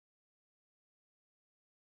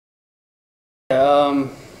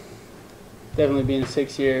Definitely being a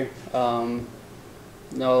 6-year, a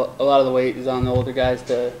lot of the weight is on the older guys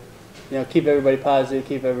to, keep everybody positive,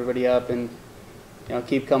 keep everybody up, and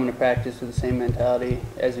keep coming to practice with the same mentality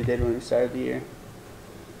as we did when we started the year.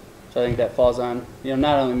 So I think that falls on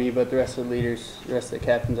not only me but the rest of the leaders, the rest of the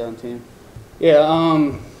captains on the team. Yeah,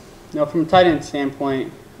 from a tight end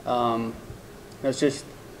standpoint, it's just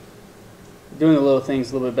doing the little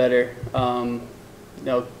things a little bit better.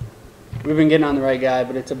 We've been getting on the right guy,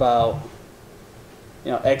 but it's about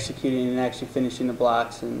executing and actually finishing the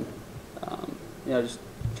blocks, and just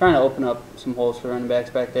trying to open up some holes for running backs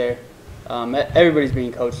back there. Everybody's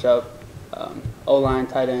being coached up. O-line,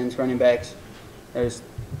 tight ends, running backs. There's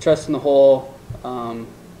trusting the hole,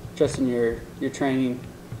 trusting your training,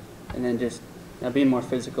 and then just being more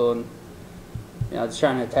physical and just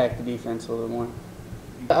trying to attack the defense a little more.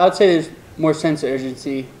 I would say there's more sense of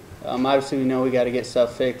urgency. Obviously, we know we got to get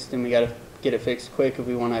stuff fixed, and we got to get it fixed quick if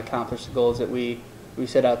we want to accomplish the goals that we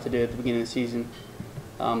set out to do at the beginning of the season.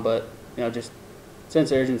 But just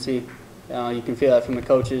sense of urgency. You can feel that from the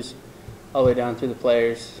coaches all the way down through the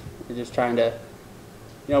players. They're just trying to,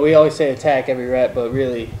 we always say attack every rep, but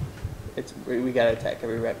really, we got to attack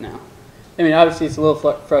every rep now. I mean, obviously it's a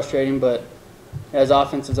little frustrating, but as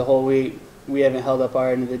offense as a whole, we haven't held up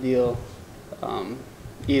our end of the deal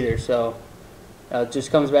either. So it just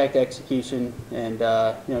comes back to execution and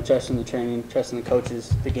trusting the training, trusting the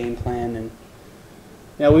coaches, the game plan, and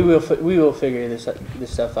we will figure this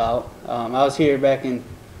stuff out. I was here back in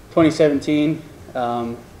 2017.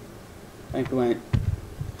 I think we went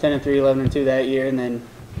 10-3, 11-2 that year, and then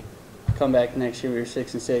come back the next year we were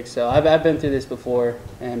 6-6. So I've been through this before,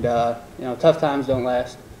 and tough times don't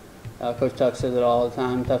last. Coach Tuck says it all the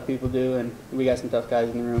time. Tough people do, and we got some tough guys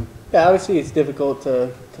in the room. Yeah, obviously it's difficult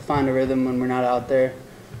to find a rhythm when we're not out there,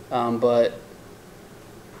 but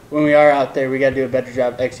when we are out there, we got to do a better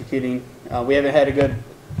job executing. We haven't had a good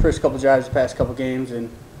first couple drives the past couple games, and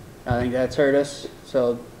I think that's hurt us.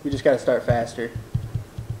 So we just got to start faster.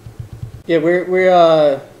 Yeah,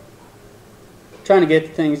 we're trying to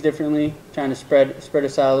get things differently, trying to spread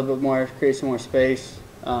us out a little bit more, create some more space.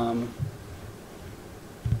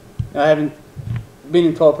 I haven't been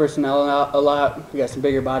in 12 personnel a lot. We got some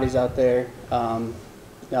bigger bodies out there.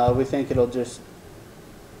 We think it'll just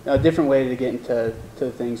a different way to get into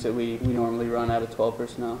the things that we normally run out of 12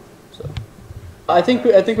 personnel. So I think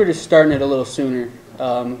we're just starting it a little sooner.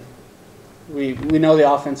 We know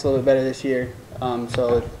the offense a little bit better this year,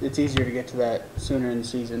 so it's easier to get to that sooner in the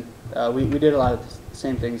season. We did a lot of the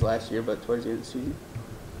same things last year, but towards the end of the season.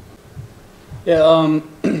 Yeah,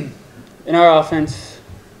 in our offense,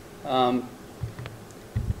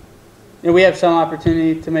 we have some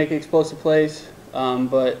opportunity to make explosive plays,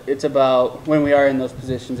 but it's about when we are in those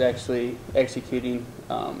positions actually executing.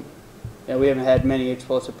 We haven't had many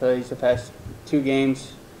explosive plays the past 2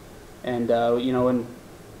 games, and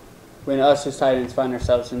when us as tight ends find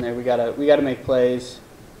ourselves in there, we gotta make plays,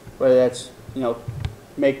 whether that's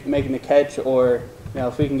making the catch or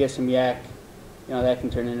if we can get some yak, that can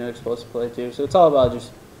turn into an explosive play too. So it's all about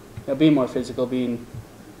just being more physical, being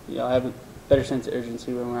have a better sense of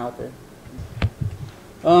urgency when we're out there.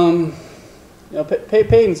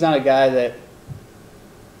 Peyton's not a guy that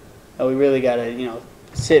we really got to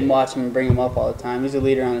sit and watch him and bring him up all the time. He's a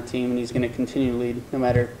leader on the team, and he's going to continue to lead no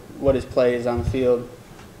matter what his play is on the field.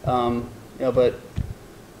 But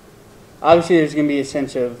obviously there's going to be a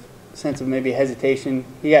sense of maybe hesitation.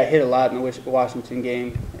 He got hit a lot in the Washington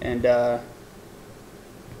game, and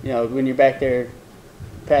when you're back there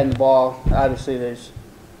patting the ball, obviously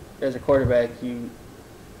as a quarterback, you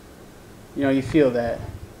feel that.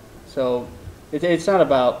 So it's not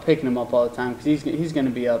about picking him up all the time, because he's going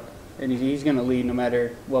to be up, and he's going to lead no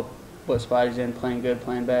matter what spot he's in, playing good,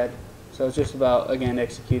 playing bad. So it's just about, again,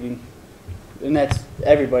 executing. And that's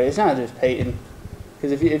everybody. It's not just Peyton.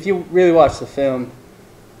 Because if you really watch the film,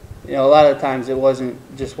 a lot of the times it wasn't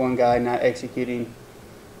just one guy not executing,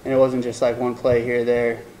 and it wasn't just like one play here or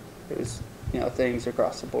there. It was things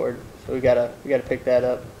across the board. So we gotta pick that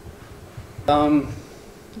up.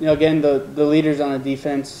 Again, the leaders on the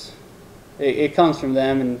defense, it comes from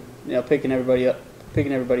them, and picking everybody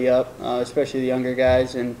up, especially the younger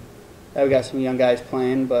guys, and we got some young guys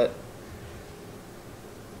playing, but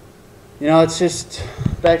it's just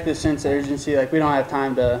back to the sense of urgency. Like, we don't have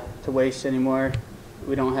time to waste anymore.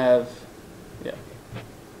 We don't have.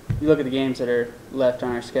 You look at the games that are left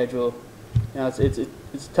on our schedule. It's a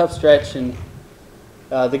tough stretch, and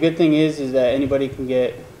the good thing is that anybody can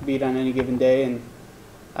get beat on any given day, and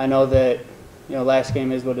I know that last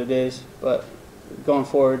game is what it is, but going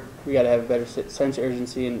forward we got to have a better sense of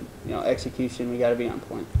urgency and execution. We got to be on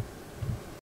point.